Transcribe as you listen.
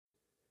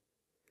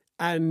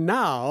And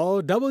now,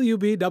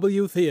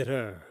 WBW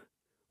Theater.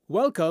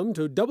 Welcome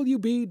to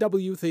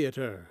WBW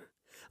Theater.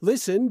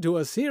 Listen to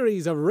a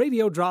series of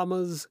radio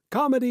dramas,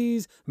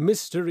 comedies,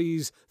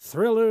 mysteries,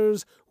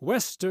 thrillers,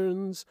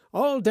 westerns,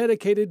 all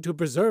dedicated to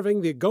preserving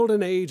the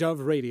golden age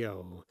of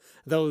radio.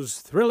 Those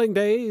thrilling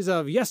days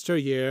of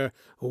yesteryear,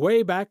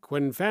 way back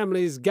when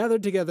families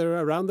gathered together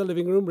around the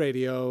living room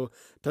radio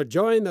to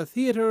join the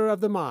theater of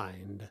the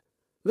mind.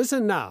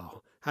 Listen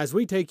now as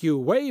we take you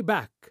way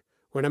back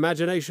when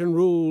imagination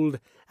ruled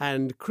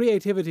and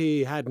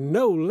creativity had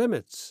no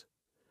limits.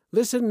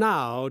 Listen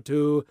now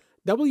to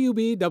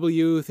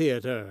WBW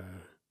Theater.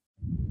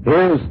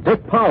 Here's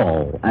Dick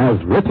Powell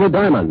as Richard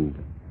Diamond,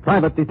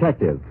 private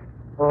detective.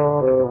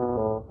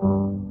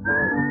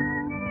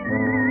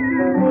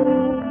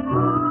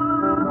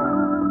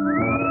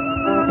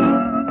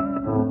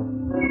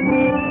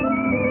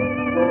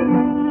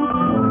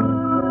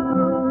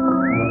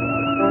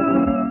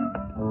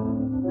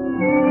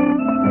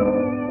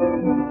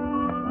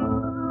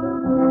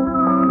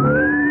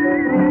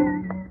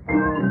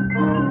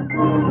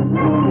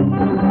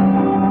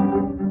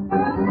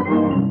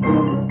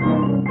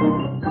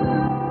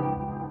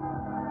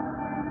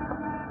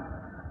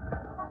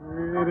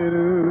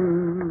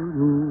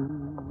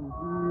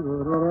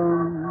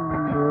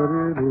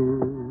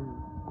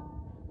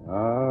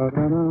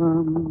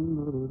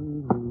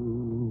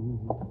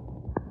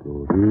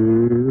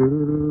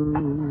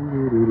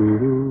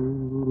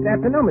 Good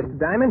afternoon, Mr.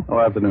 Diamond. Oh,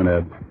 afternoon,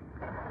 Ed.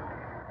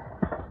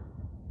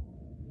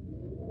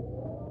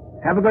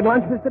 Have a good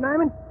lunch, Mr.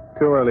 Diamond?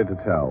 Too early to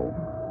tell.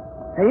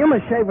 Hey, you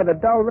must shave with a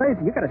dull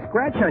razor. You got a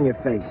scratch on your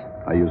face.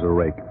 I use a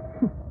rake.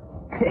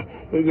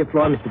 Here's your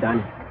floor, Mr.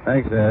 Diamond.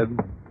 Thanks, Ed.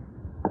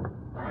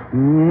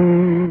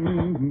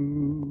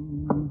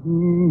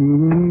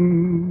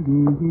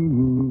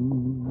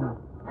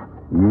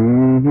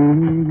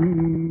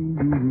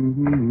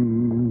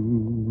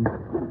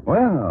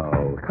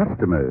 Well,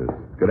 customers.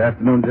 Good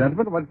afternoon,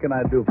 gentlemen. What can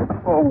I do for...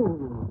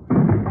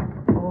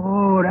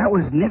 Oh, that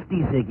was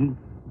nifty, Ziggy.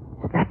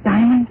 Is that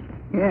Diamond?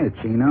 Yeah,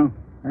 Chino.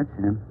 That's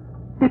him.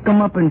 Pick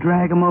him up and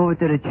drag him over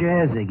to the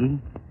chair, Ziggy.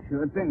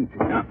 Sure thing,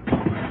 Chino.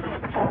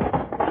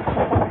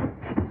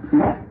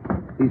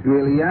 He's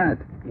really out.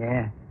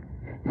 Yeah.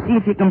 See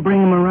if you can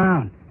bring him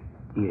around.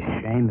 Be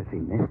a shame if he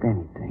missed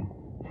anything.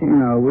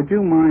 Chino, would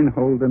you mind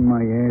holding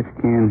my ash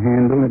can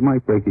handle? It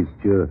might break his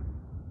jaw.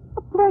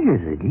 A pleasure,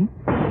 Ziggy.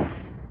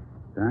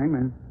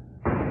 Diamond.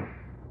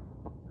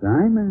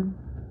 Diamond.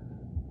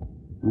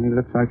 He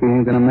looks like he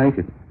ain't gonna make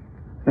it.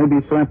 Maybe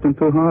you slapped him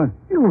too hard.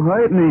 You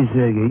hurt me,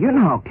 Ziggy. You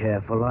know how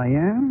careful I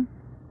am.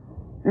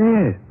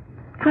 Here.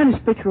 Try this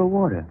pitcher of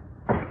water.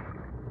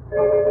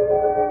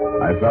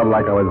 I felt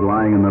like I was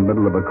lying in the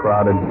middle of a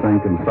crowded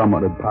sink and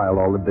someone had piled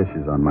all the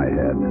dishes on my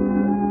head.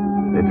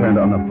 They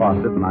turned on the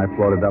faucet and I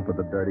floated up with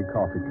a dirty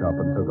coffee cup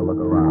and took a look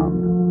around.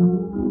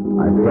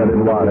 I threaded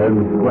water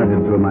and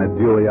squinted through my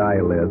dewy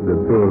eyelids at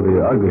two of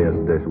the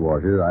ugliest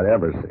dishwashers I'd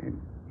ever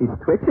seen. He's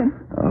twitching.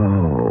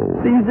 Oh.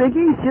 See,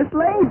 Ziggy, he's just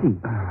lazy.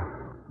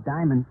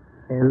 Diamond,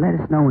 let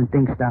us know when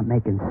things start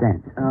making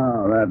sense.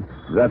 Oh,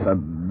 that's a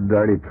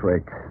dirty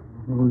trick.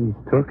 Oh, he's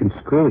talking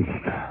screwish.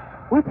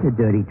 What's a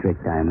dirty trick,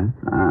 Diamond?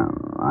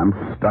 I'm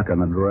stuck in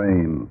the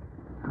drain.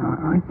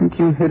 I think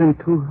you hit him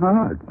too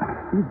hard.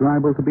 He's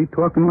liable to be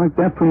talking like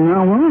that from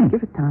now on.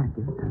 Give it time.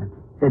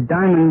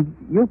 Diamond,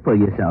 you'll pull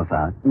yourself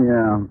out.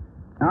 Yeah.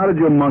 How did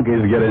you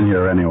monkeys get in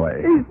here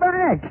anyway? He's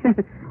back.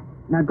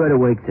 Not go to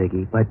work,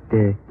 Ziggy, but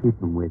keep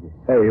him with us.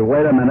 Hey,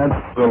 wait a minute.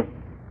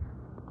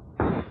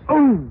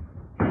 Oh!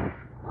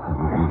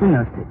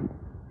 Enough,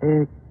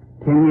 Ziggy.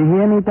 Can you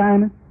hear me,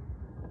 Diamond?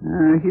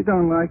 He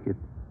don't like it.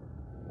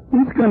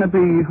 He's gonna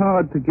be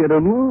hard to get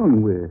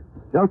along with.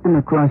 Jolt him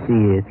across the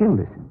ears. He'll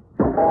listen.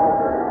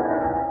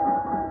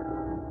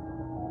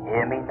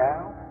 Hear me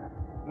now?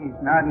 He's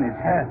nodding his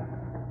head.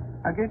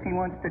 I guess he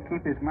wants to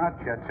keep his mouth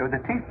shut so the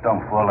teeth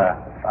don't fall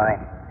out. Fine.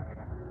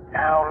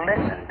 Now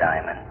listen,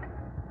 Diamond.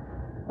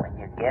 When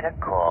you get a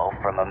call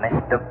from a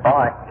Mr.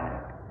 Barton,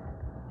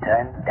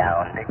 turn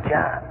down the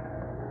job.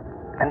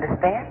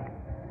 Understand?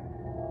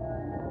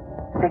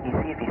 Ziggy,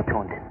 see if he's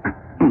tuned in.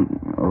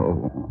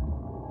 Oh.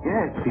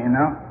 Yes, you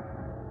know.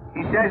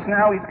 He says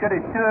now he's got a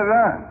sure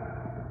on.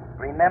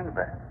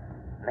 Remember,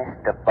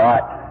 Mr.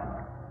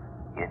 Barton,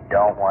 you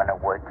don't want to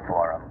work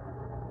for him.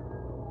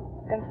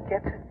 Think he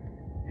gets it?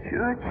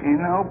 Sure,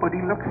 Chino, but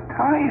he looks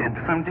tired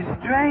from the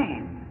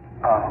strain.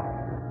 Oh.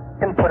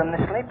 Then put him to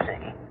sleep,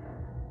 Ziggy.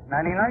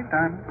 Nighty-night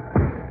time.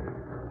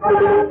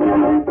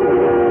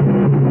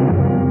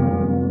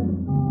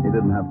 He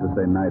didn't have to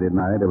say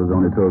nighty-night. It was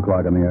only 2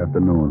 o'clock in the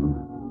afternoon.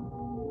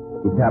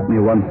 He tapped me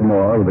once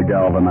more with a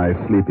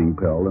galvanized sleeping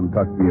pill and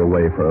tucked me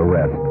away for a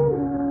rest.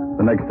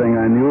 The next thing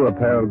I knew, a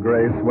pair of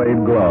gray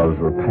suede gloves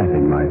were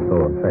patting my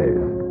sore face.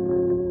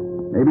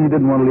 Maybe he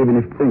didn't want to leave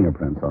any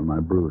fingerprints on my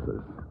bruises.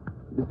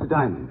 Mr.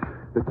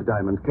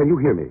 Diamond, can you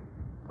hear me?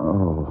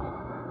 Oh,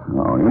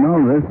 you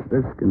know,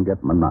 this can get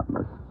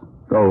monotonous.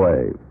 Go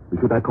away.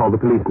 Should I call the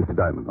police, Mr.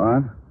 Diamond?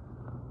 What?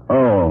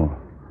 Oh.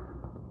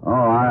 Oh,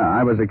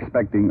 I was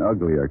expecting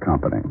uglier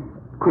company.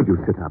 Could you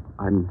sit up?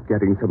 I'm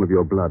getting some of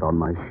your blood on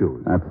my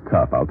shoes. That's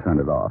tough. I'll turn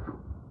it off.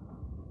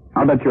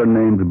 I'll bet your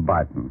name's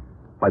Barton.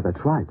 Why, that's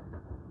right.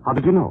 How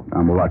did you know?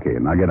 I'm lucky.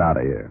 Now get out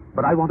of here.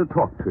 But I want to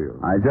talk to you.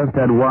 I just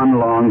had one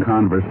long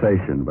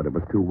conversation, but it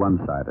was too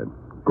one-sided.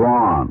 Go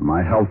on.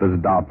 My health is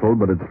doubtful,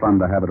 but it's fun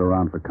to have it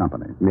around for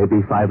company.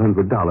 Maybe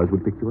 $500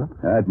 would pick you up?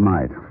 That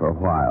might, for a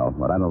while,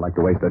 but I don't like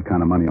to waste that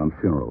kind of money on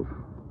funerals.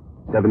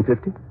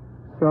 $750?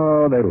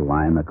 So they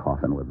line the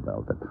coffin with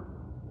velvet.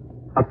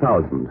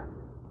 $1,000.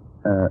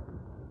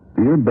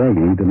 You're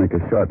begging to make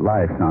a short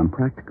life sound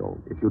practical.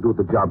 If you do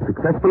the job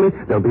successfully,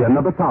 there'll be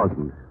another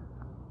 1,000.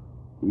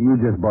 You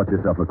just bought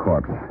yourself a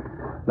corpse.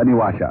 Let me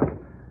wash up.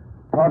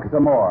 Talk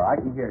some more. I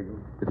can hear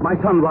you. It's my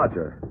son,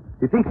 Roger.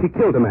 He thinks he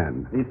killed a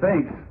man. He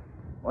thinks.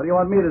 What do you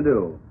want me to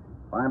do?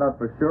 Find out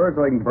for sure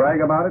so he can brag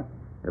about it?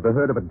 Ever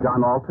heard of a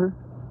John Alter?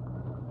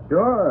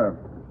 Sure.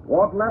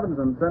 Walt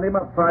Levinson sent him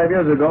up 5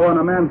 years ago on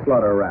a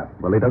manslaughter rap.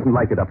 Well, he doesn't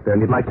like it up there,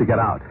 and he'd like to get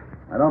out.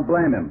 I don't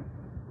blame him.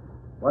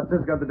 What's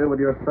this got to do with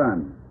your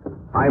son?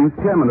 I'm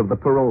chairman of the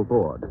parole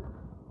board.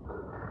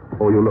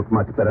 Oh, you look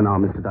much better now,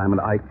 Mr.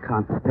 Diamond. I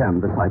can't stand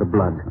the sight of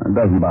blood. It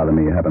doesn't bother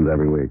me. It happens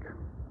every week.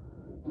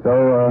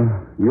 So,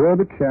 you're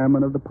the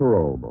chairman of the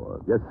parole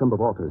board. Yes, some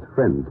of Alter's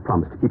friends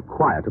promised to keep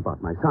quiet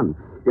about my son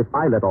if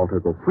I let Alter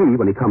go free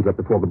when he comes up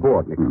before the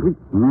board next week.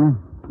 Hmm?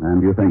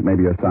 And you think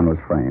maybe your son was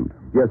framed?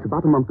 Yes,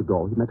 about a month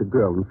ago, he met a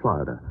girl in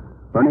Florida.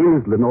 Her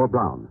name is Lenore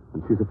Brown,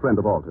 and she's a friend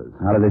of Alter's.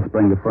 How did they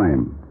spring the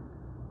frame?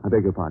 I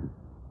beg your pardon?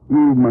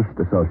 You must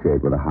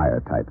associate with a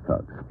higher type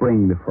thug.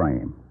 Spring the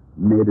frame.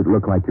 Made it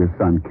look like your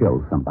son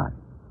killed somebody.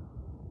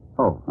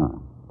 Oh.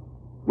 Oh.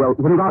 Well,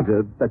 when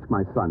Roger, that's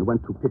my son,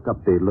 went to pick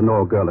up the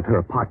Lenore girl at her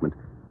apartment,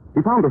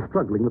 he found her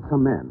struggling with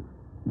some man.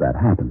 That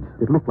happens.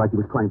 It looked like he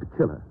was trying to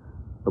kill her.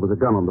 There was a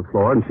gun on the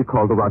floor, and she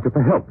called to Roger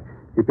for help.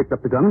 He picked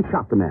up the gun and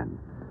shot the man.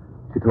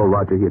 She told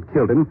Roger he had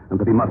killed him and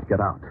that he must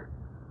get out.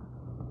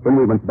 When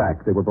we went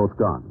back, they were both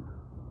gone.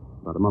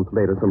 About a month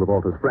later, some of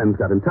Alter's friends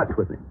got in touch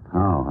with me.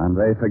 Oh, and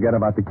they forget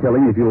about the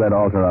killing if you let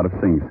Alter out of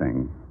Sing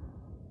Sing.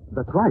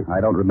 That's right.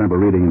 I don't remember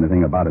reading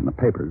anything about it in the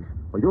papers.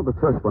 Well, you're the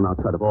first one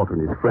outside of Alter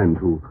and his friend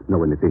who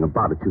know anything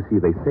about it. You see,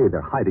 they say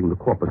they're hiding the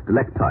corpus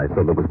delicti,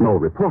 so there was no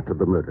report of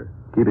the murder.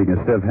 Keeping a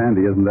stiff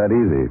handy isn't that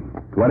easy.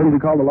 Why didn't you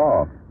call the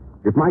law?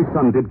 If my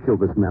son did kill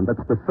this man,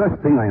 that's the first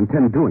thing I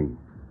intend doing.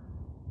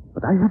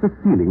 But I have a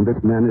feeling this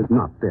man is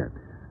not dead.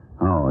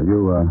 Oh,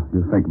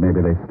 you think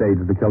maybe they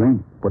staged the killing?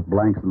 Put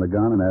blanks in the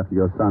gun, and after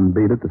your son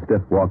beat it, the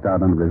stiff walked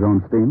out under his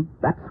own steam?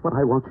 That's what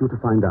I want you to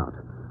find out.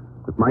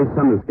 If my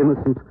son is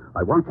innocent,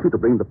 I want you to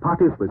bring the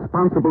parties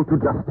responsible to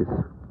justice.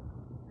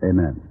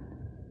 Amen.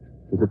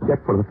 There's a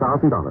check for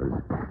 $1,000.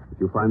 If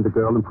you find the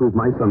girl and prove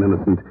my son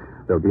innocent,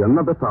 there'll be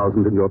another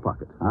 1,000 in your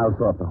pocket. I'll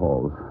sort the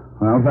holes.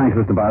 Well, thanks,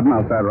 Mr. Barton.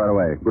 I'll start right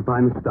away.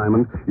 Goodbye, Mr.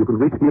 Diamond. You can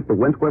reach me at the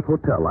Wentworth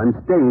Hotel. I'm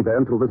staying there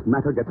until this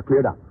matter gets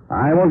cleared up.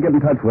 I won't get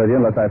in touch with you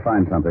unless I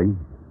find something.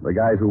 The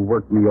guys who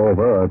worked me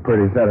over are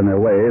pretty set in their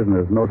ways, and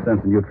there's no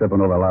sense in you tripping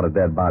over a lot of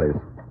dead bodies.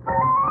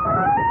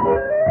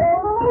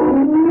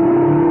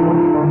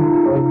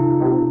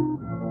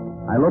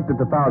 I looked at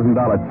the $1,000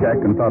 check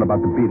and thought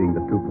about the beating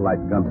the two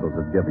polite gunsels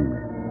had given me.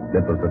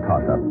 It was a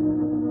toss-up.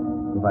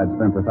 If I'd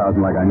spent the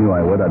 $1,000 like I knew I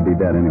would, I'd be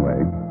dead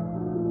anyway.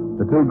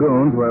 The two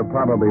goons were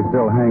probably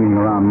still hanging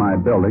around my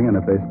building, and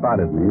if they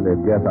spotted me,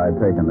 they'd guess I'd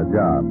taken the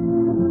job.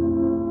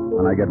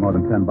 When I get more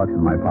than $10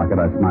 in my pocket,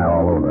 I smile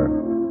all over.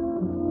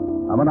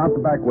 I went out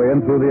the back way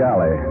and through the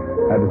alley.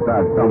 Had to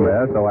start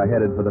somewhere, so I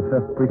headed for the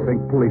 5th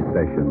Precinct Police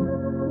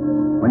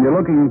Station. When you're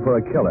looking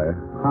for a killer,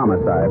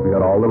 homicide's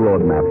got all the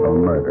road maps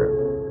on murder.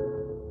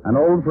 An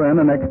old friend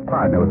and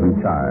ex-partner was in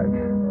charge.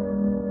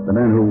 The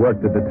men who worked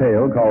the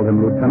detail called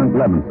him Lieutenant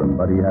Levinson,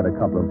 but he had a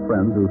couple of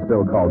friends who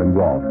still called him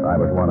Walt. I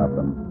was one of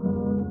them.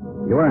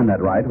 You earned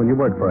that right when you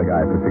worked for a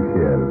guy for 6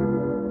 years.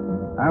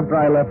 After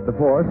I left the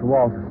force,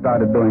 Walt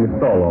started doing it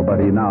solo, but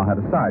he now had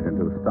a sergeant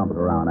who stumbled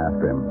around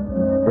after him.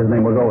 His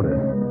name was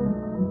Otis,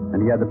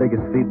 and he had the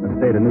biggest feet in the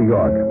state of New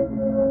York.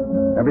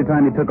 Every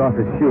time he took off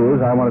his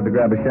shoes, I wanted to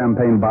grab a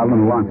champagne bottle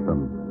and launch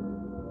them.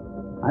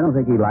 I don't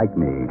think he liked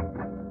me.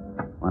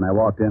 When I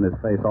walked in, his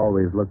face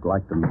always looked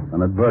like an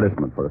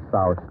advertisement for a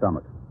sour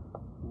stomach.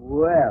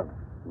 Well,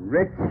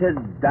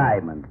 Richard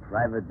Diamond,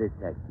 private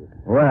detective.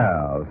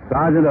 Well,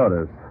 Sergeant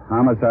Otis,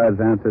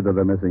 homicide's answer to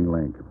the missing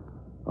link.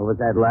 What was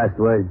that last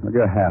word? Well,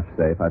 you're half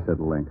safe. I said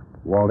link.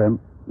 Walt in?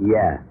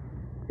 Yeah.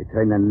 You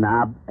turn the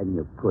knob and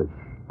you push.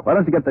 Why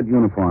don't you get that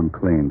uniform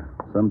cleaned?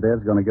 Some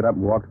dad's going to get up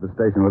and walk to the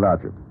station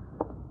without you.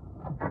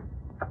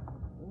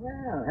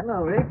 Well,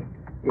 hello, Rick.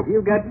 If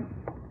you got...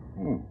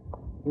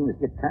 You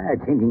must get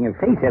tired changing your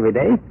face every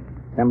day.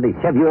 Somebody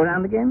shove you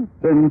around again?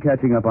 Been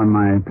catching up on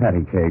my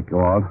patty cake,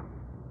 Walt.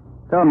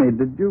 Tell me,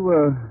 did you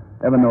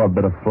ever know a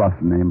bit of fluff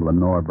named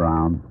Lenore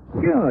Brown?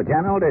 Sure,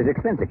 John Alder's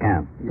expense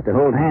account. Used to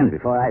hold hands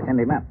before I sent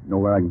him up. Know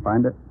where I can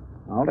find it?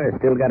 Alder's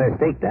still got her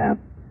staked out.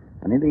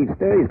 And in each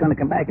stir, he's going to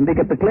come back and dig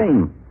up the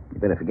claim. You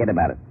better forget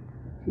about it.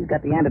 She's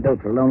got the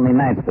antidote for lonely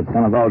nights, but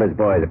some of Alder's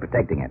boys are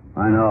protecting it.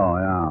 I know,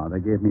 yeah.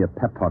 They gave me a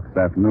pep talk this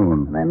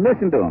afternoon. Then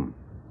listen to them.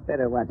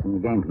 Better watching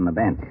the game from the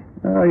bench.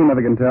 You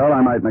never can tell.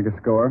 I might make a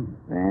score.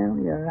 Well,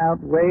 you're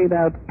outweighed,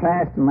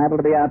 outclassed, and liable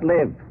to be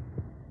outlived.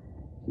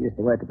 She used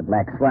to work at the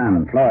Black Swan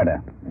in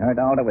Florida. I heard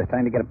Alder was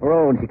trying to get a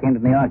parole, and she came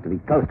to New York to be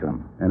close to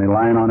him. Any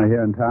line on her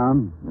here in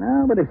town?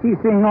 No, but if she's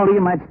seeing Alder,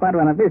 you might spot her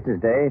on a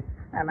visitor's day.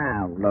 And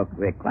now, look,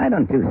 Rick, why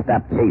don't you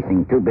stop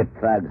chasing two-bit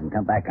thugs and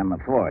come back on the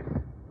force?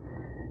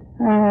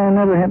 I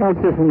never had all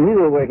this when we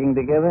were working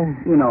together.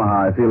 You know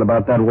how I feel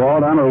about that,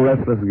 Walt. I'm a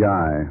restless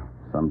guy.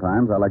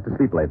 Sometimes I like to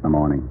sleep late in the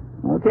morning.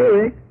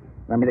 Okay, Rick.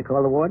 Want me to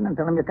call the warden and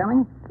tell him you're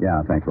coming?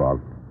 Yeah, thanks, Walt.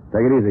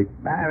 Take it easy.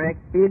 Bye, Rick.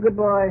 Be a good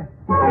boy.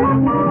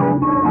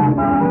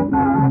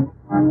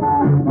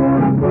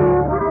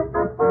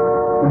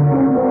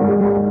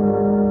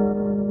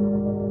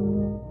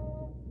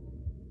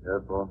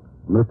 Yes, Paul?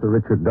 Mr.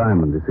 Richard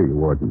Diamond to see you,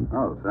 Warden.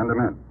 Oh, send him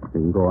in.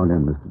 You can go on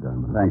in, Mr.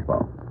 Diamond. Thanks,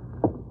 Paul.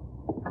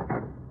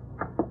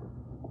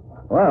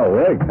 Well,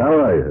 Rick, how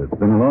are you? It's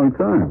been a long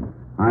time.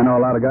 I know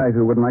a lot of guys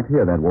who wouldn't like to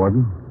hear that,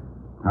 Warden.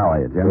 How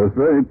are you, Jim? That's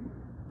right.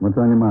 What's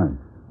on your mind?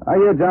 I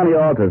hear Johnny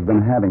Alter's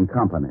been having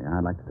company.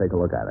 I'd like to take a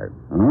look at her.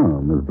 Oh,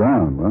 Miss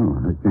Brown. Well,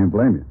 I can't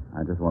blame you.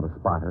 I just want to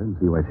spot her and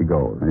see where she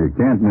goes. You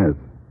can't miss.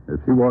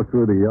 If she walked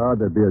through the yard,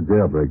 there'd be a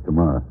jailbreak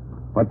tomorrow.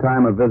 What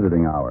time are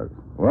visiting hours?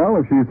 Well,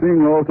 if she's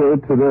seeing Alter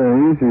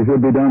today, she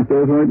should be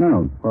downstairs right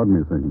now. Pardon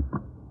me a second.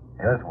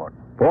 Yes, Warden.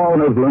 Paul,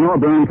 has Lenore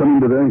Brown come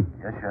in today?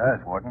 Yes, she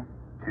has, Warden.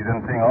 She's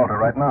in seeing Alder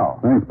right now.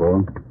 Thanks,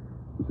 Paul.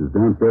 She's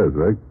downstairs,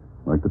 Rick.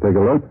 Like to take a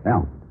look?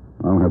 Yeah.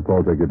 I'll have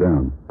Paul take you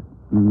down.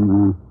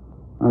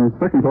 On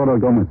second thought, I'll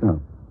go myself.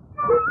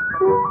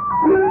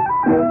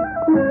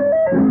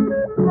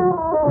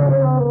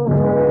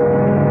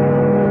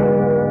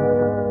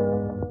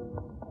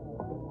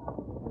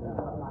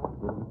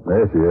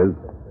 There she is,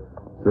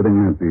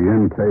 sitting at the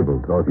end table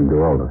talking to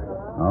Alder.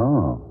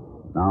 Oh.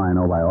 Now I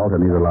know why Alter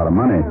needs a lot of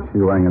money.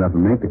 She's wearing enough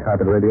ink to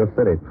carpet Radio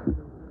City.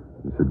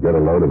 You should get a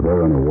load of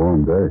her on a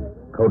warm day.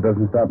 Coat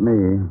doesn't stop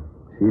me.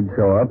 She'd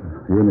show up,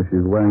 even if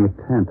she's wearing a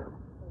tent.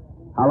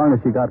 How long has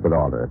she got with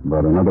Alder?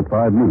 About another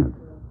 5 minutes.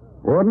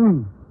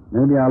 Warden,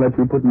 maybe I'll let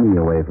you put me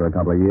away for a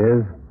couple of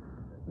years.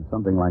 With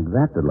something like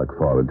that to look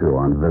forward to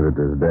on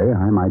Visitor's Day,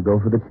 I might go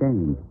for the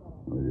change.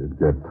 Well, you'd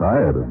get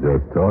tired of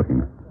just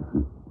talking.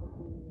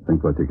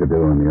 Think what you could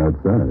do on the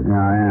outside. Yeah,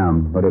 I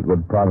am, but it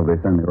would probably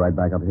send me right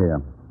back up here.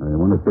 You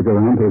want to stick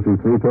around till she's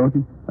through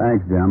talking?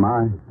 Thanks, Jim.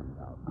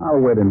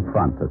 I'll wait in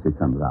front till she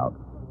comes out.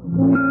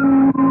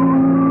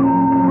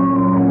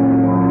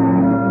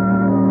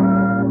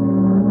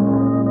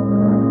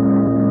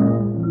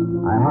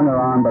 I hung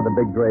around by the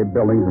big gray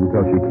buildings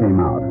until she came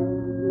out.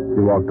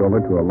 She walked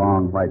over to a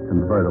long white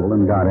convertible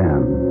and got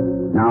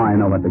in. Now I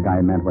know what the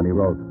guy meant when he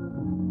wrote,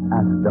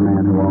 "Ask the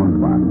man who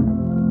owns one."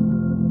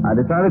 I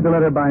decided to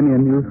let her buy me a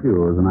new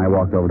fuse, and I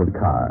walked over to the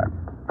car.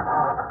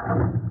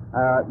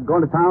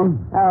 Going to town?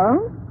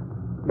 Oh?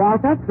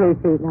 Back up 3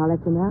 feet and I'll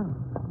let you know.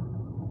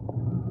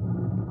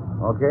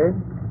 Okay.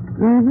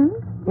 Mm-hmm.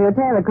 Your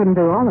tailor couldn't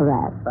do all of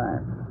that.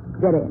 Thanks.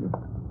 Get in.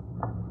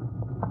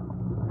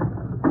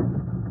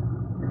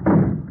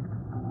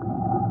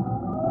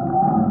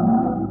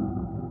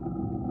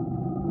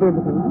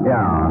 Visiting?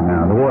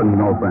 Yeah, the warden's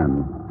no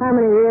friend. How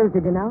many years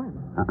did you know him?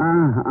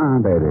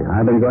 Baby.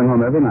 I've been going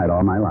home every night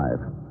all my life.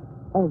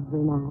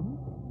 Every night?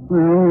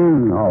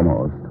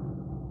 Almost.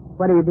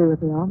 What do you do with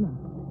the almost?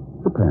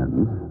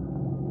 Depends.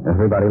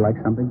 Everybody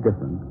likes something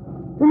different.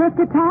 You must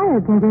get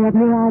tired since you have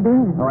new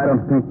ideas. Oh, I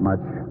don't think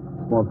much.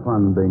 It's more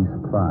fun being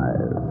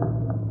surprised.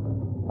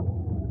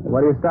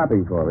 What are you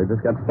stopping for? We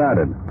just got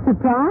started.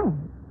 Surprise?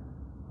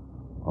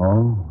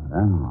 Oh,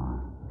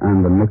 yeah.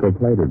 And the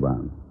nickel-plated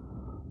one.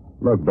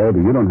 Look, baby,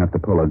 you don't have to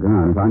pull a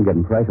gun. If I'm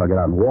getting fresh, I'll get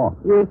out and walk.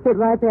 You sit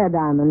right there,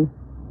 Diamond.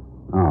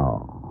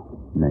 Oh,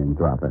 name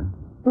dropper.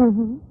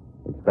 Mm-hmm.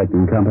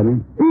 Expecting company?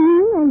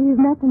 Mm-hmm, and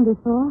you've met them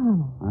before,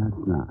 honey.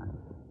 That's nice.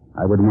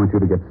 I wouldn't want you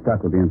to get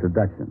stuck with the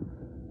introductions.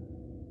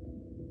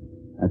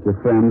 That's your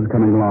friends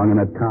coming along in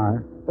that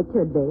car? It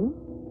should be.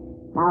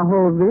 Now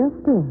hold real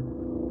still.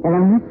 They'll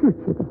only shoot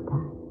you this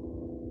time.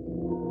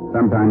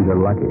 Sometimes you're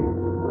lucky.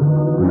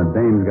 When a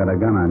dame's got a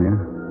gun on you,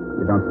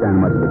 you don't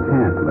stand much of a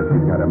chance unless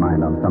she's got her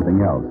mind on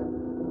something else.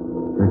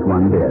 This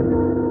one did.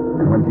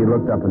 And when she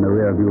looked up in the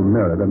rearview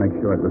mirror to make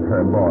sure it was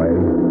her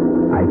boys,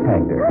 I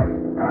tagged her.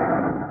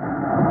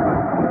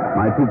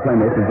 My two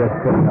playmates were just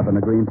pulling up in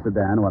the green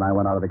sedan when I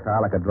went out of the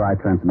car like a dry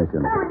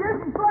transmission.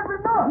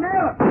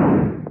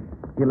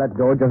 He let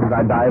go just as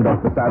I dived off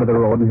the side of the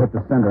road and hit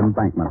the center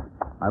embankment.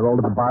 I rolled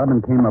to the bottom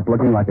and came up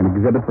looking like an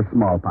exhibit for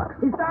smallpox.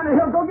 He's down the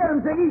hill. Go get him,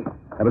 Ziggy.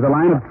 There was a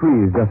line of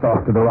trees just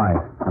off to the right,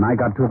 and I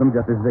got to them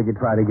just as Ziggy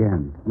tried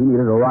again. He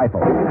needed a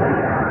rifle.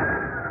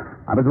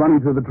 I was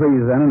running through the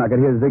trees then, and I could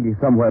hear Ziggy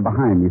somewhere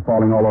behind me,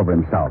 falling all over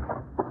himself.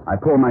 I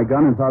pulled my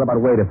gun and thought about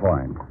waiting for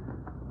him.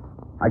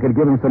 I could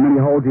give him so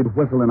many holes he'd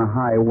whistle in a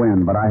high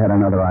wind, but I had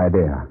another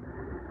idea.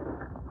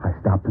 I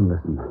stopped and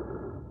listened.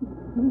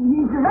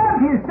 He's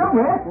around here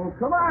somewhere. Well,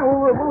 come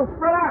on. We'll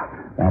spread out.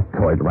 That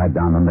toyed right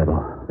down the middle.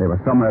 They were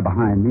somewhere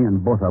behind me,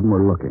 and both of them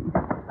were looking.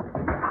 Get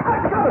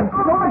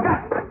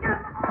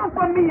off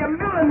of me, you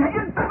villain!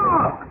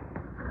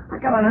 I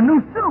got on a new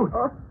suit.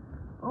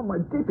 Oh, my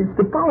deep, it's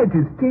the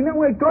apologist, Tina.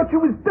 I thought you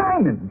was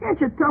Diamond. Can't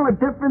you tell the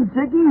difference,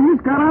 Ziggy?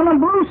 He's got on a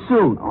blue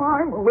suit. Oh,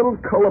 I'm a little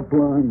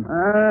colorblind.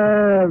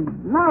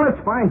 Now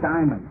let's find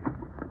Diamond.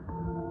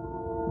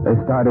 They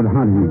started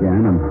hunting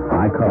again, and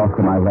I cut off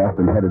to my left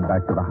and headed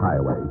back to the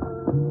highway.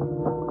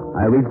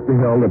 I reached the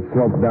hill that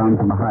sloped down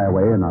from the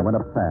highway, and I went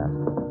up fast.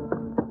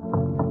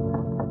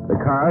 The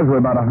cars were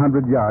about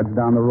 100 yards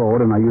down the road,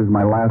 and I used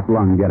my last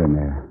lung getting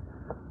there.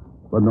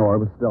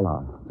 Lenore was still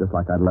out, just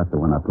like I'd left her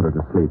when I put her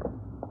to sleep.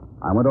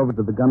 I went over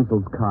to the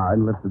Gunsel's car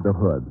and lifted the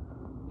hood.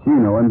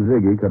 Chino and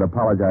Ziggy could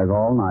apologize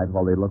all night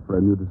while they looked for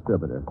a new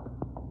distributor.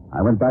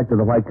 I went back to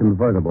the white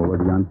convertible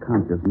with the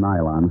unconscious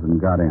nylons and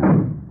got in.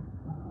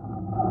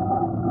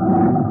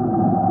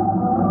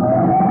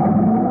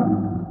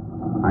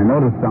 I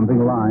noticed something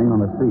lying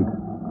on the seat.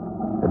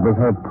 It was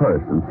her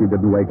purse, and she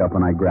didn't wake up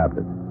when I grabbed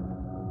it.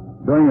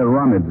 Doing a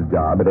rummage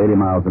job at 80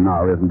 miles an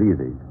hour isn't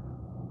easy.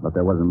 But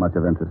there wasn't much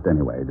of interest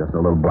anyway, just a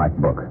little black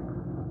book.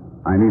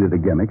 I needed a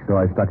gimmick, so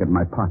I stuck it in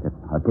my pocket.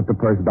 I put the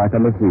purse back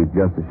on the seat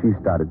just as she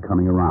started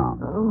coming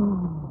around.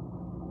 Oh.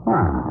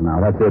 Ah,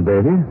 now that's it,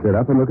 baby. Sit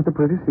up and look at the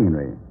pretty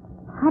scenery.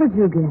 How did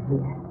you get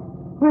here?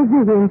 Where's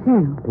Ziggy and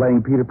Tina?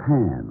 Playing Peter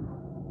Pan.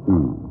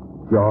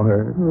 Jaw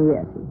hurt?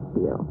 Yes,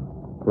 he's ill.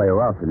 Play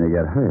rough and you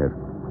get hurt.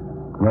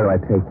 Where do I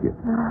take you?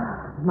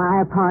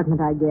 My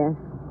apartment, I guess.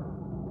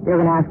 You're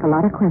going to ask a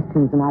lot of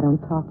questions, and I don't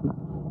talk much.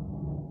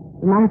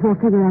 You might as well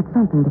figure out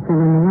something to fill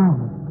in the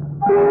room.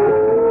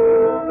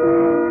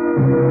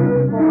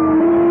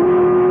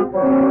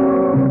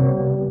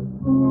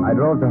 I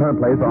drove to her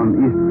place on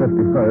East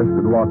 51st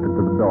and walked her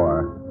to the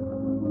door.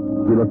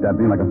 She looked at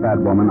me like a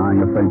fat woman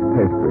eyeing a French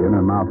pastry, and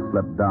her mouth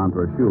slipped down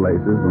to her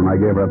shoelaces when I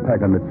gave her a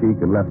peck on the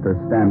cheek and left her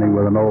standing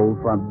with an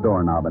old front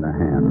doorknob in her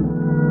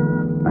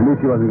hand. I knew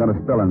she wasn't going to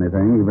spill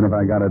anything, even if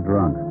I got her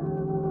drunk.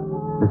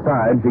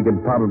 Besides, she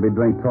could probably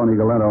drink Tony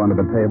Galento under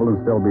the table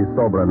and still be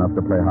sober enough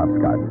to play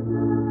hopscotch.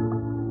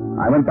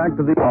 I went back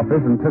to the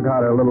office and took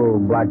out her little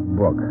black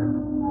book.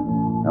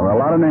 There were a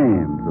lot of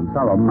names, and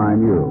some of them I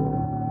knew.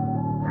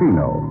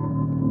 Chino,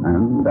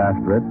 and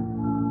after it,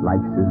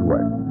 likes his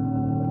work.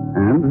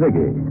 And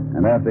Ziggy,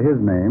 and after his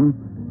name,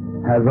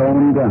 has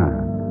own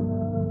gun.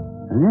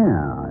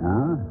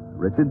 Yeah,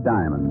 Richard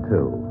Diamond,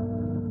 too.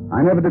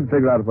 I never did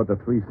figure out what the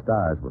 3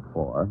 stars were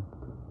for.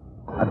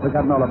 I'd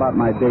forgotten all about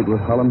my date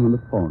with Helen when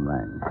the phone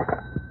rang.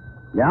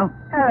 Yeah?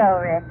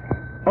 Hello, Rick.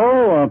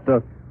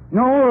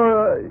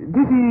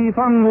 this is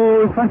Fang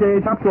Wu Sunday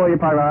Chop Suey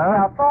Parlor.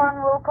 Now,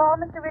 Fong will call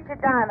Mr. Richard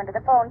Diamond to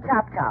the phone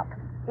chop.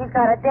 He's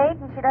got a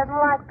date, and she doesn't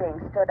like being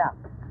stood up.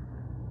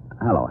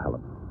 Hello, Helen.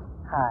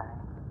 Hi.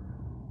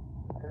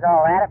 What was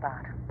all that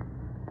about?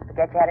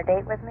 Forget you had a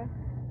date with me?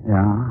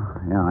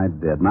 Yeah, I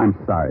did. And I'm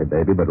sorry,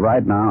 baby, but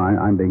right now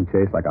I'm being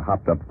chased like a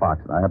hopped-up fox,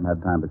 and I haven't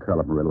had time to curl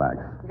up and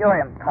relax. You're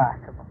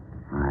impossible.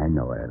 I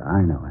know it.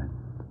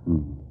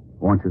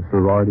 Want your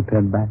sorority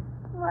pin back?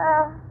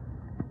 Well,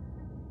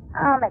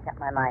 I'll make up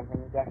my mind when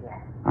you get here.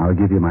 I'll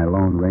give you my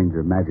Lone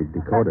Ranger magic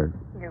decoder.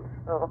 You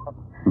fool.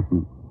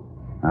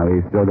 Are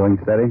we still going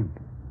steady?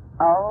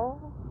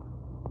 Oh?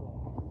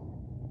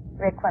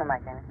 Rick, when am I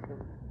going to see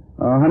you?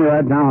 Oh, honey,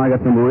 right now I got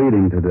some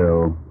reading to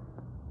do.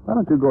 Why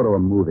don't you go to a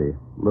movie?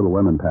 Little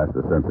Women Past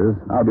the Censors.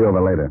 I'll be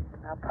over later.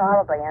 I'll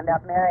probably end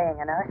up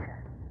marrying an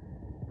usher.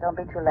 Don't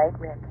be too late,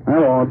 Rick. I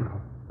won't.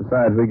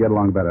 Besides, we get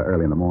along better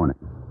early in the morning.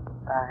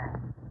 Bye.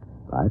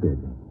 Bye,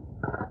 baby.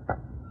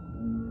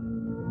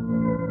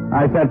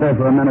 I sat there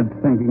for a minute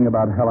thinking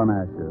about Helen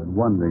Asher and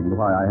wondering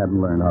why I hadn't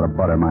learned how to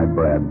butter my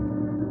bread.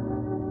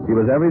 She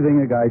was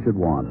everything a guy should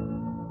want.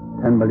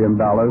 $10 million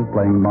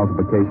playing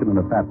multiplication in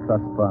a fat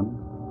trust fund.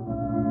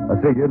 A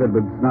figure that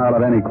would snarl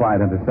at any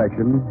quiet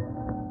intersection.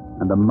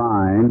 And a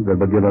mind that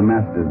would give a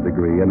master's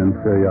degree in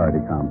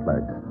inferiority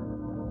complex.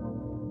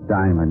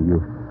 Diamond,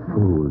 you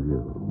fool, you.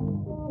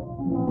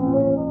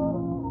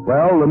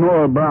 Well,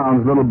 Lenore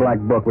Brown's little black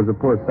book was a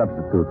poor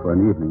substitute for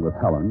an evening with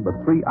Helen, but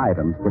 3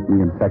 items put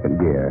me in second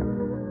gear.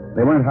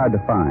 They weren't hard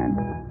to find.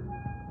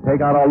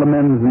 Take out all the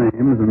men's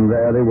names, and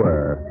there they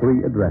were,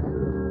 3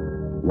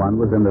 addresses. One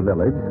was in the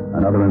village,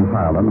 another in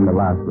Harlem, and the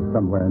last was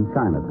somewhere in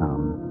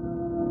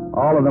Chinatown.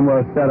 All of them were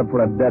a setup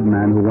for a dead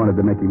man who wanted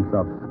to make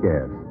himself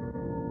scarce.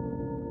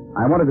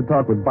 I wanted to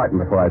talk with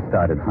Barton before I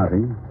started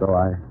hunting, so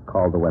I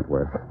called the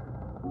Wentworth.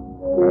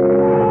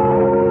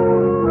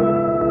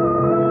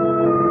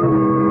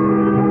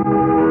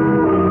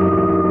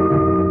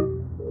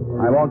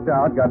 I walked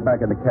out, got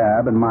back in the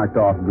cab, and marked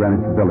off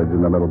Greenwich Village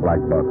in the little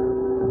black book.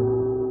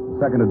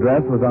 The second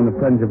address was on the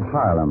fringe of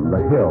Harlem,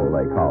 the Hill,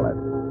 they call it.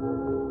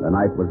 The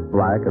night was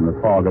black, and the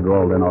fog had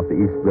rolled in off the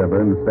East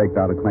River and staked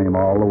out a claim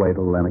all the way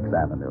to Lenox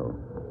Avenue.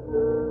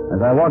 As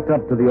I walked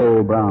up to the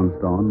old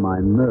brownstone, my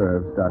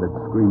nerves started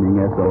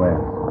screaming SOS.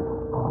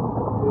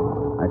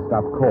 I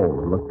stopped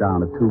cold and looked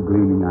down at 2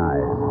 gleaming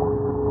eyes,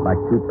 like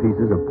 2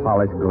 pieces of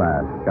polished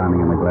glass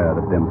shining in the glare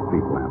of the dim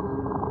street lamp.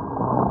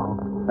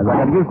 As I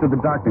got used to the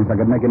darkness, I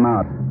could make him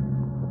out.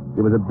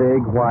 He was a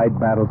big, white,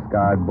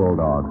 battle-scarred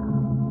bulldog,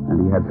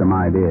 and he had some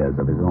ideas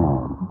of his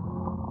own.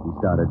 He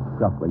started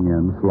shuffling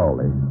in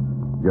slowly,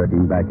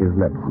 jerking back his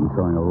lips and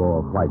showing a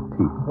row of white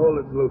teeth. Hold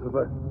it,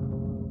 Lucifer.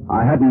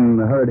 I hadn't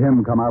heard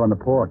him come out on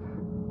the porch.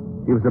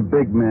 He was a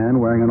big man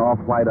wearing an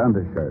off-white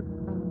undershirt.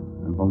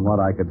 And from what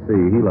I could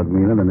see, he looked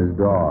meaner than his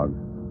dog.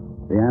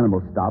 The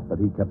animal stopped, but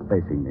he kept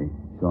facing me,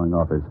 showing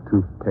off his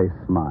toothpaste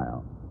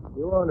smile.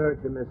 You won't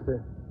hurt you,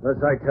 mister,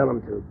 unless I tell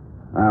him to.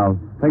 I'll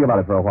think about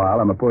it for a while.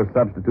 I'm a poor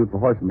substitute for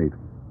horse meat.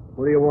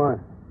 What do you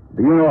want?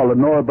 Do you know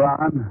Lenore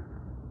Brown?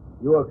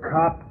 You a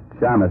cop?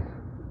 Shamus.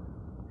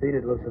 Beat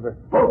it, Lucifer.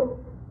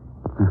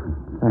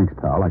 Thanks,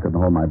 pal. I couldn't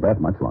hold my breath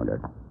much longer.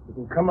 You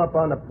can come up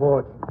on the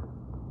porch.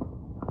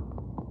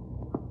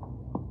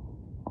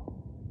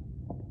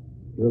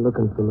 You're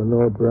looking for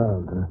Lenore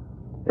Brown, huh?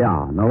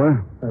 Yeah, know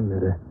her? I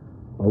met her.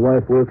 My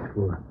wife works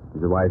for her.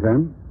 Is your wife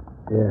in?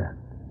 Yeah.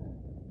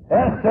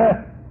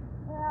 Esther!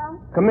 Yeah?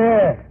 Come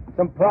here.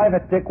 Some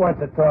private dick wants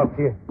to talk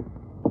to you.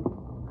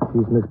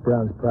 She's Miss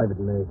Brown's private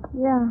maid.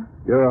 Yeah.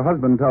 Your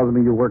husband tells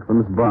me you work for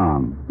Miss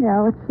Brown.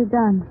 Yeah, what's she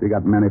done? She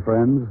got many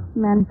friends?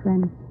 Men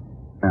friends.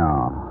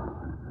 Yeah.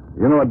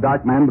 You know a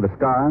dark man with a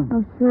scar?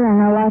 Oh, sure, I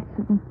know lots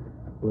of them.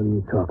 What are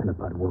you talking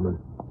about, woman?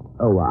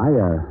 Oh,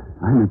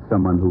 I met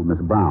someone who Miss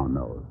Brown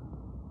knows.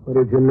 What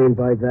did you mean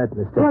by that,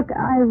 mister? Look,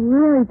 I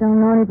really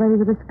don't know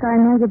anybody with a scar.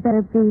 Now you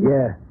better beat it.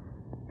 Yeah.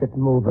 Get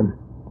moving.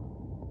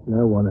 And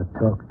I want to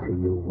talk to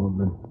you,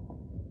 woman.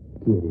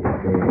 Get it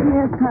there.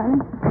 Yes,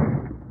 honey.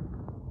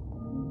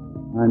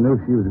 I knew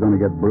she was going to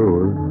get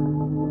bruised,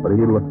 but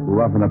he looked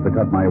rough enough to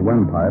cut my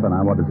windpipe, and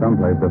I wanted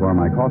someplace to pour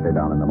my coffee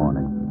down in the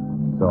morning.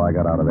 So I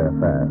got out of there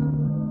fast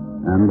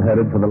and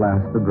headed for the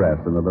last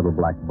address in the little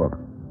black book.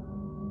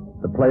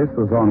 The place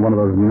was on one of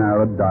those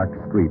narrow, dark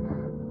streets.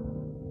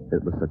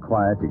 It was so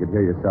quiet you could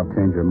hear yourself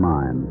change your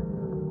mind.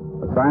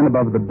 A sign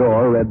above the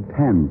door read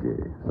Pansy,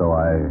 so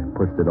I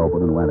pushed it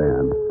open and went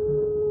in.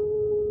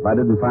 If I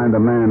didn't find a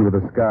man with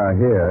a scar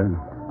here,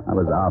 I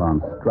was out on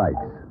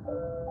strikes.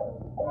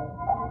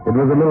 It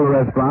was a little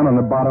restaurant on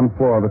the bottom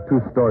floor of a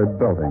two-story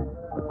building.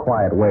 A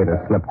quiet waiter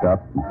slipped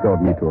up and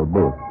showed me to a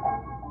booth.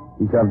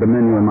 He shoved a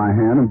menu in my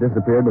hand and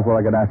disappeared before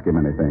I could ask him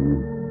anything.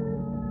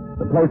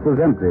 The place was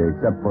empty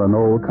except for an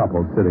old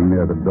couple sitting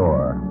near the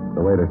door.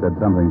 The waiter said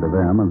something to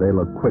them, and they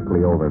looked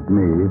quickly over at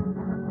me,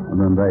 and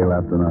then they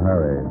left in a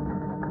hurry.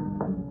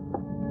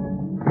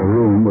 The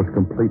room was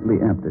completely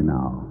empty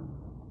now.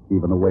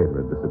 Even the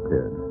waiter had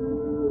disappeared.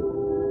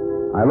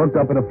 I looked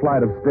up at a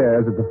flight of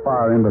stairs at the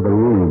far end of the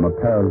room. A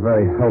pair of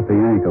very healthy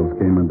ankles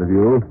came into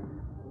view,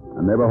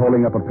 and they were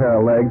holding up a pair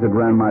of legs that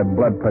ran my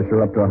blood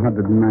pressure up to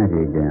 190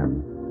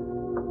 again.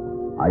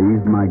 I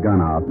eased my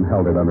gun out and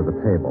held it under the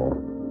table.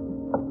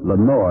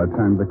 Lenore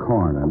turned the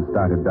corner and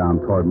started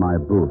down toward my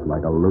booth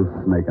like a loose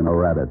snake in a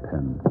rabbit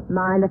pen.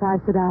 Mind if I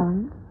sit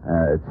down?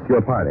 It's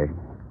your party.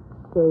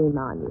 Shame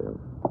on you.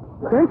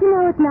 Don't you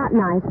know it's not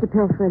nice to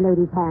pilfer a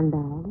lady's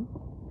handbag?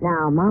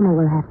 Now, Mama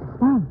will have to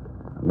thank.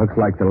 Looks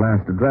like the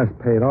last address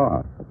paid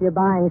off. If you're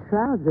buying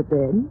shrouds, it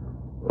did.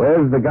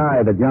 Where's the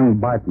guy that young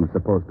Barton was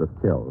supposed to have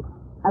killed?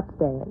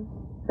 Upstairs.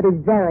 But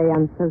he's very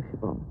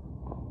unsociable.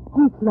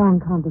 Hates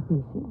long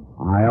conversations.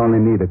 I only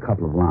need a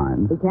couple of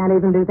lines. He can't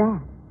even do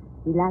that.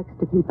 He likes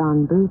to keep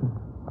on breathing.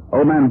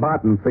 Old man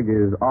Barton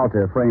figures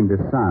Alter framed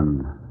his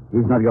son.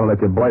 He's not going to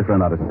let your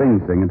boyfriend out of Sing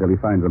Sing until he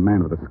finds a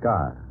man with a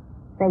scar.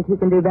 Think he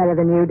can do better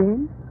than you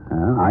did?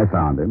 I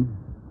found him.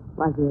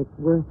 Was it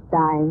worth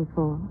dying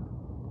for?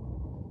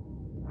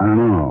 I don't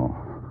know.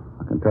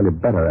 I can tell you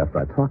better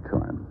after I talk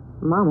to him.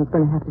 Mama's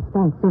going to have to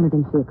stand sooner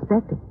than she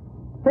expected.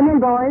 Come in,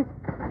 boys.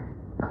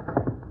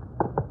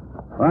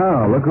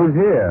 Well, look who's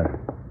here.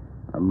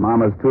 Are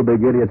Mama's two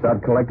big idiots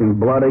out collecting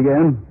blood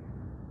again?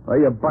 Where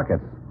are your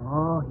buckets?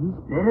 Oh, he's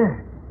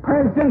there.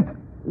 Present.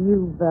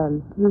 You've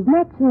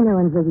met Chino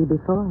and Ziggy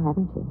before,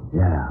 haven't you?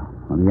 Yeah,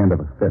 on the end of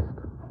a fist.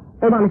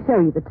 They want to show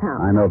you the town.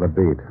 I know the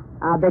beat.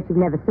 I'll bet you've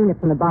never seen it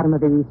from the bottom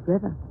of the East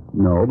River.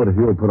 No, but if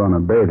you'll put on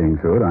a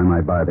bathing suit, I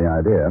might buy the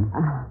idea.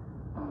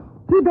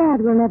 Too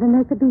bad we'll never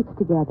make the beach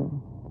together.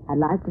 I'd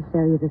like to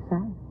show you the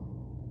sights.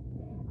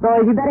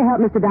 Boys, you better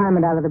help Mr.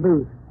 Diamond out of the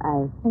booth.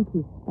 I think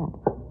he's stuck.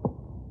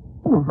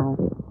 You know how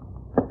it is.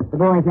 The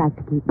boys like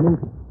to keep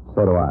moving.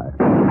 So do I.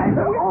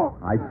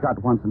 I shot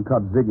once and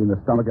cut Ziggy in the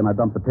stomach, and I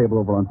dumped the table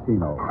over on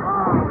Chino.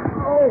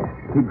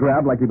 He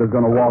grabbed like he was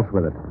going to waltz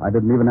with it. I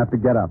didn't even have to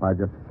get up. I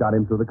just shot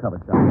him through the cover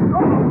shot.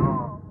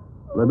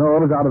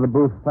 Lenore was out of the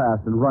booth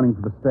fast and running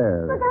for the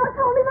stairs. Look out,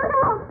 Tony, look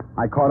out!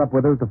 I caught up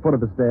with her at the foot of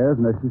the stairs,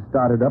 and as she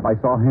started up, I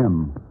saw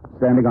him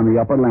standing on the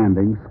upper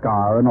landing,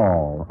 scar and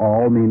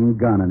all meaning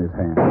gun in his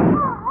hand.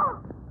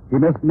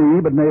 He missed me,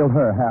 but nailed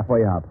her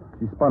halfway up.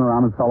 She spun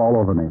around and fell all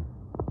over me.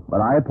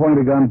 But I pointed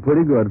a gun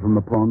pretty good from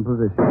the prone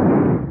position.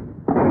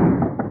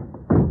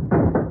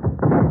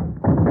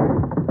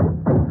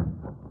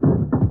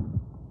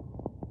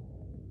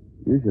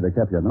 You should have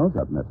kept your nose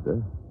up,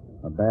 mister.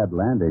 A bad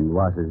landing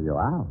washes you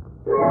out.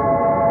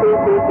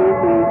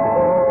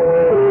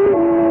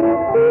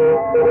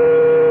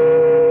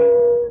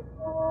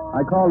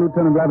 I called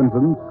Lieutenant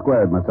Levinson,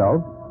 squared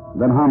myself.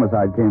 Then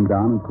homicide came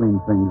down and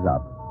cleaned things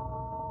up.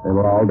 They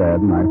were all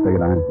dead, and I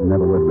figured I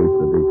never would reach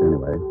the beach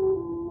anyway.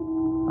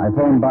 I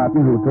phoned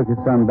Barton, who took his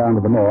son down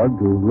to the morgue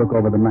to look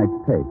over the night's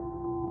tape.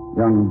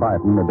 Young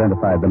Barton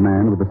identified the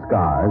man with the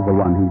scars, the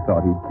one he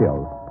thought he'd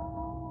killed.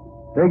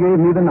 They gave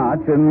me the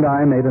notch, and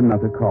I made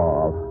another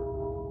call.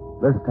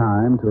 This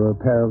time to a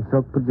pair of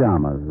silk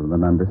pajamas with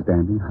an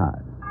understanding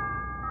heart.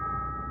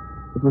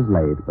 It was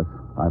late, but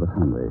I was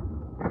hungry.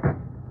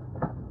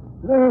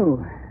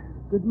 Oh,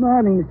 good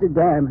morning, Mr.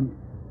 Diamond.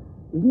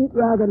 Isn't it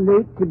rather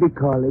late to be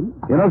calling?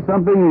 You know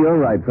something? You're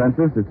right,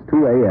 Francis. It's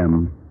 2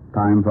 a.m.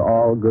 Time for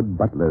all good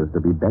butlers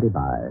to be bedded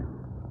by.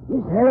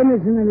 Miss Helen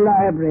is in the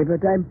library,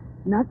 but I'm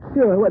not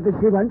sure whether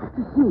she wants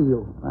to see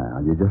you.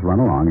 Well, you just run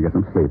along and get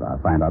some sleep.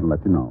 I'll find out and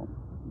let you know.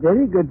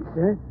 Very good,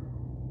 sir.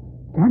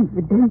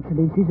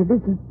 Confidentially, she's a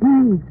little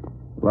peeved.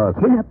 Look.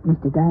 Chin up,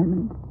 Mr.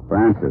 Diamond.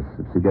 Francis,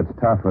 if she gets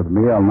tough with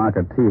me, I'll knock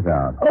her teeth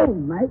out. Oh,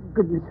 my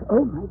goodness.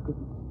 Oh, my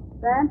goodness.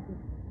 Francis,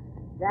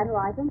 is that who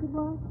I think it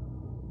was?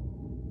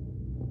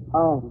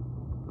 Oh.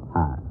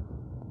 Hi.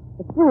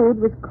 The food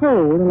was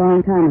cold a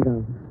long time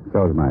ago.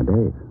 So's my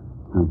date.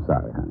 I'm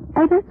sorry, honey.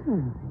 Oh, that's all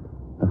right.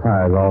 The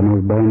fire's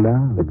almost burned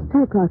down. It's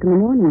 2 o'clock in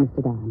the morning,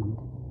 Mr. Diamond.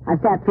 I've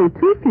sat through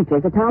 2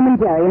 features of Tom and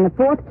Jerry in the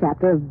 4th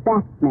chapter of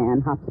Batman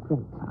Hops a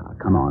Crate.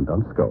 Come on,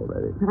 don't scold,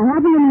 Eddie. I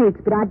haven't in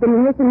weeks, but I've been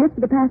rehearsing this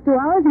for the past 2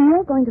 hours, and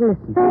you're going to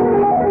listen.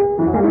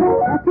 And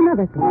that's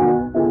another thing.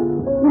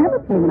 You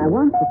never play when I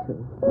want you to.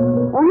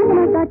 Or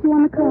even I got you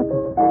on the carpet.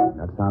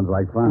 That sounds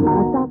like fun.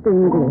 I'll stop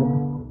being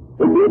good.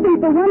 If you think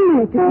for 1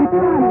 minute you keep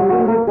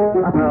trying.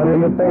 Out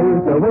in the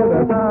face with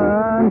the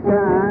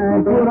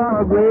sunshine, put on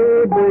a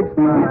great big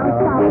smile. Now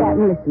stop that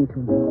and listen to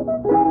me.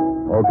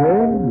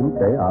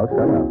 Okay, I'll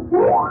shut up.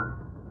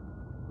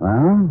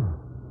 Well,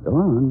 go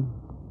on.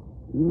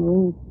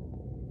 No.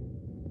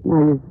 Now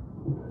you've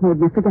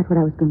made me forget what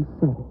I was going to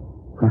say.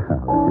 You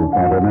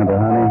can't remember,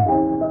 honey.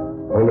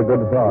 Hold a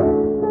good thought.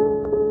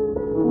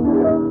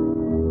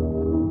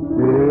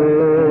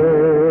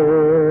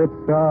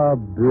 It's a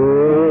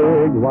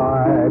big,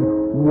 wide,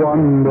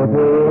 wonderful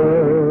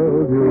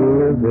world you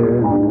live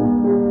in.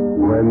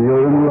 When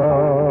you're in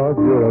love,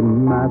 you're a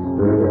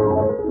master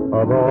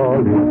of all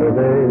you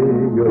survey.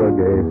 You're a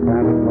gay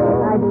Santa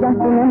Claus. I just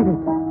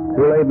remembered.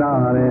 Too late now,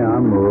 honey.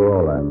 I'm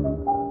rolling.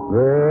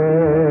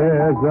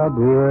 There's a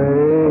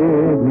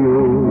brave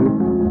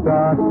new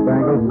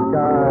star-spangled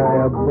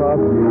sky above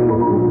you.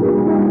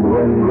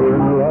 When you're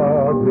in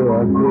love,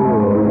 you're a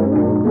hero.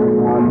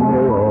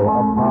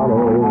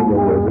 Apollo, the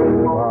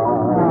wizard of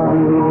Oz.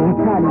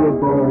 How do you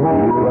do?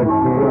 The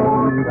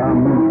kingdom,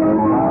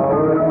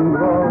 power and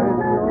glory.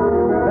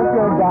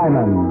 Richard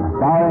Diamond,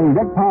 starring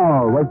Dick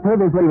Powell, was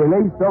previously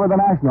released over the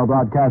National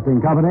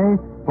Broadcasting Company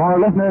for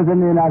listeners in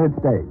the United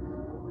States,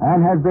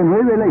 and has been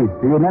re-released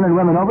to you men and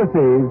women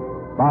overseas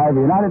by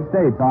the United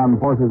States Armed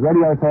Forces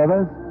Radio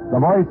Service, the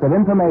voice of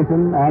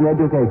information and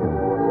education.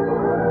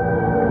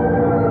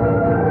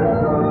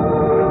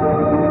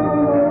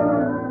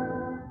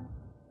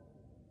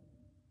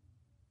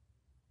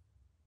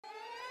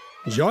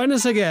 Join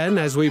us again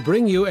as we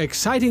bring you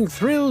exciting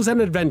thrills and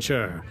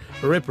adventure,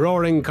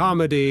 rip-roaring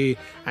comedy,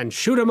 and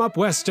shoot-'em-up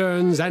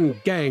westerns and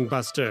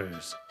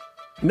gangbusters.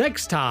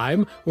 Next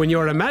time, when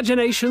your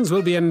imaginations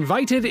will be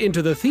invited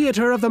into the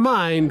theater of the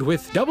mind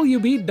with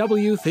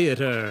WBW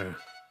Theater.